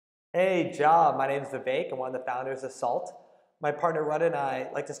Hey, Job. My name is Vivek. I'm one of the founders of Salt. My partner Rudd and I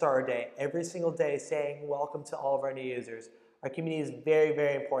like to start our day every single day saying welcome to all of our new users. Our community is very,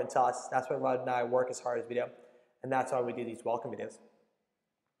 very important to us. That's why Rudd and I work as hard as we do. And that's why we do these welcome videos.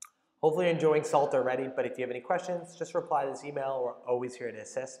 Hopefully you're enjoying Salt already, but if you have any questions, just reply to this email. We're always here to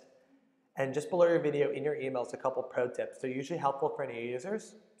assist. And just below your video in your email is a couple pro tips. They're usually helpful for new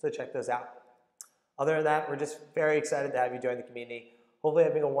users, so check those out. Other than that, we're just very excited to have you join the community. Hopefully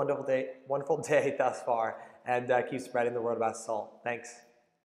having a wonderful day thus far, and keep spreading the word about Salt. Thanks.